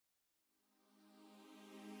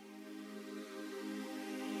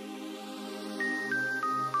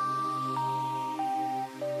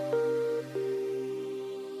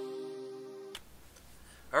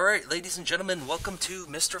Alright, ladies and gentlemen, welcome to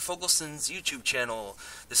Mr. Fogelson's YouTube channel.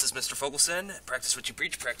 This is Mr. Fogelson. Practice what you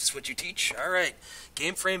preach, practice what you teach. Alright,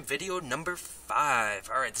 Gameframe video number 5.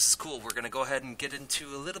 Alright, this is cool. We're going to go ahead and get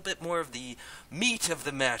into a little bit more of the meat of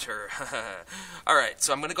the matter. Alright,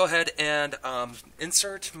 so I'm going to go ahead and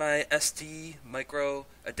insert my SD micro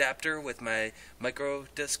adapter with my micro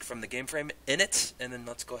disc from the Gameframe in it, and then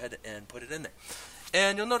let's go ahead and put it in there.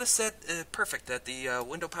 And you'll notice that, perfect, that the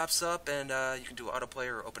window pops up and you can do autoplay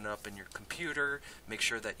or open it up in your computer. Make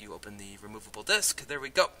sure that you open the removable disk. There we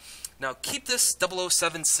go. Now keep this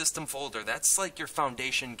 007 system folder. That's like your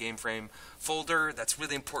foundation Gameframe folder. That's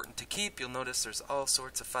really important to keep. You'll notice there's all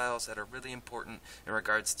sorts of files that are really important in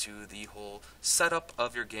regards to the whole setup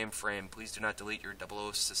of your Gameframe. Please do not delete your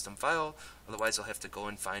 00 system file. Otherwise you'll have to go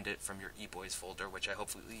and find it from your eBoys folder, which I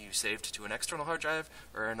hopefully you saved to an external hard drive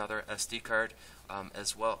or another SD card.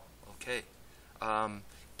 As well. Okay.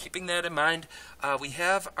 Keeping that in mind, we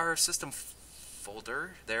have our system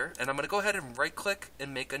folder there, and I'm going to go ahead and right click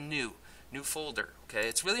and make a new folder. Okay,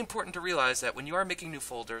 it's really important to realize that when you are making new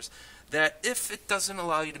folders, that if it doesn't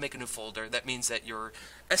allow you to make a new folder, that means that your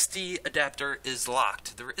SD adapter is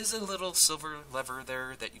locked. There is a little silver lever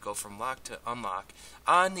there that you go from lock to unlock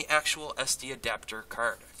on the actual SD adapter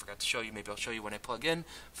card. I forgot to show you. Maybe I'll show you when I plug in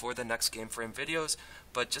for the next Gameframe videos.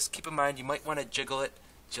 But just keep in mind, you might want to jiggle it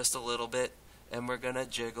just a little bit, and we're going to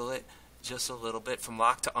jiggle it just a little bit from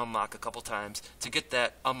lock to unlock a couple times to get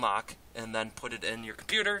that unlock, and then put it in your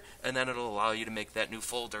computer, and then it'll allow you to make that new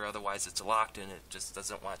folder. Otherwise it's locked and it just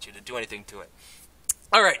doesn't want you to do anything to it.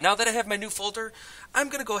 Alright, now that I have my new folder, I'm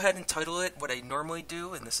going to go ahead and title it. What I normally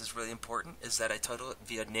do, and this is really important, is that I title it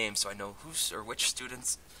via name so I know whose or which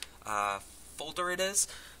student's folder it is.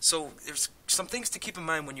 So there's some things to keep in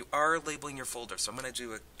mind when you are labeling your folder. So I'm going to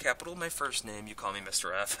do a capital my first name. You call me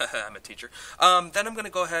Mr. F. I'm a teacher. Then I'm going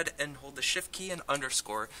to go ahead and hold the shift key and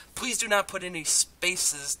underscore. Please do not put any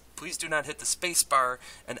spaces. Please do not hit the space bar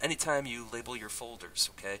and anytime you label your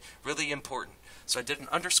folders. Okay, really important. So I did an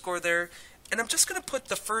underscore there, and I'm just going to put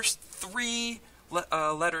the first 3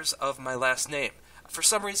 letters of my last name. For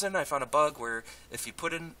some reason, I found a bug where if you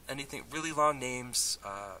put in anything really long names,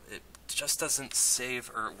 it just doesn't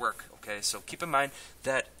save or work. Okay, so keep in mind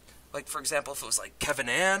that, like for example, if it was like Kevin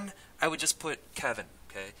Ann, I would just put Kevin.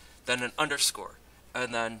 Okay, then an underscore,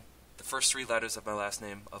 and then the first 3 letters of my last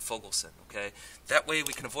name of Fogelson. Okay, that way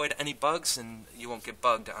we can avoid any bugs and you won't get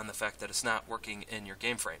bugged on the fact that it's not working in your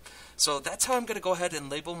Gameframe. So that's how I'm going to go ahead and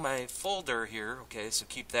label my folder here. Okay, so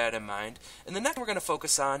keep that in mind. And the next we're going to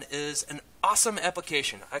focus on is an awesome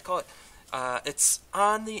application. I call it. It's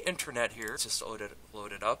on the internet here. It's just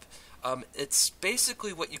loaded up. It's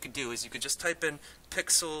basically what you could do is you could just type in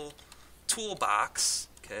Pixel Toolbox.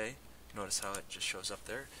 Okay, notice how it just shows up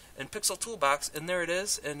there. And Pixel Toolbox, and there it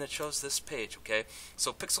is, and it shows this page. Okay,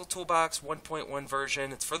 so Pixel Toolbox 1.1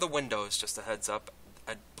 version. It's for the Windows. Just a heads up.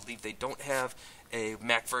 I believe they don't have a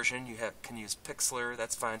Mac version. You can use Pixlr.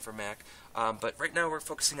 That's fine for Mac. But right now we're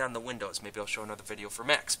focusing on the Windows. Maybe I'll show another video for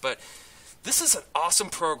Macs. But this is an awesome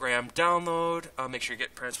program. Download. Make sure you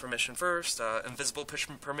get parents' permission first. Invisible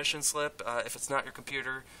permission slip. If it's not your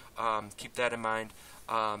computer, keep that in mind.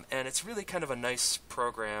 And it's really kind of a nice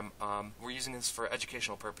program. We're using this for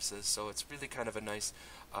educational purposes, so it's really kind of a nice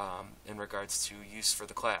in regards to use for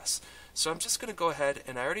the class. So I'm just going to go ahead,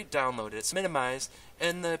 and I already downloaded it. It's minimized,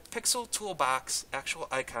 and the Pixel Toolbox actual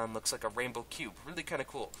icon looks like a rainbow cube. Really kind of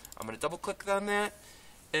cool. I'm going to double click on that.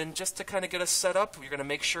 And just to kind of get us set up, you're going to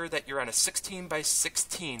make sure that you're on a 16 by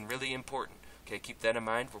 16, really important. Okay, keep that in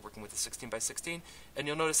mind. We're working with a 16 by 16. And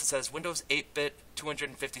you'll notice it says Windows 8-bit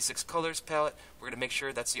 256 colors palette. We're going to make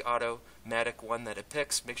sure that's the automatic one that it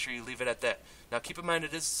picks. Make sure you leave it at that. Now keep in mind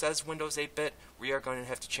it says Windows 8-bit. We are going to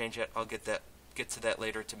have to change it. I'll get to that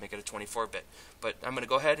later to make it a 24-bit. But I'm going to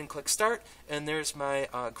go ahead and click Start, and there's my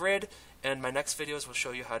grid. And my next videos will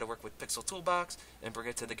show you how to work with Pixel Toolbox and bring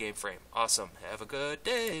it to the Gameframe. Awesome. Have a good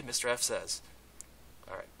day, Mr. F says.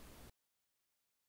 All right.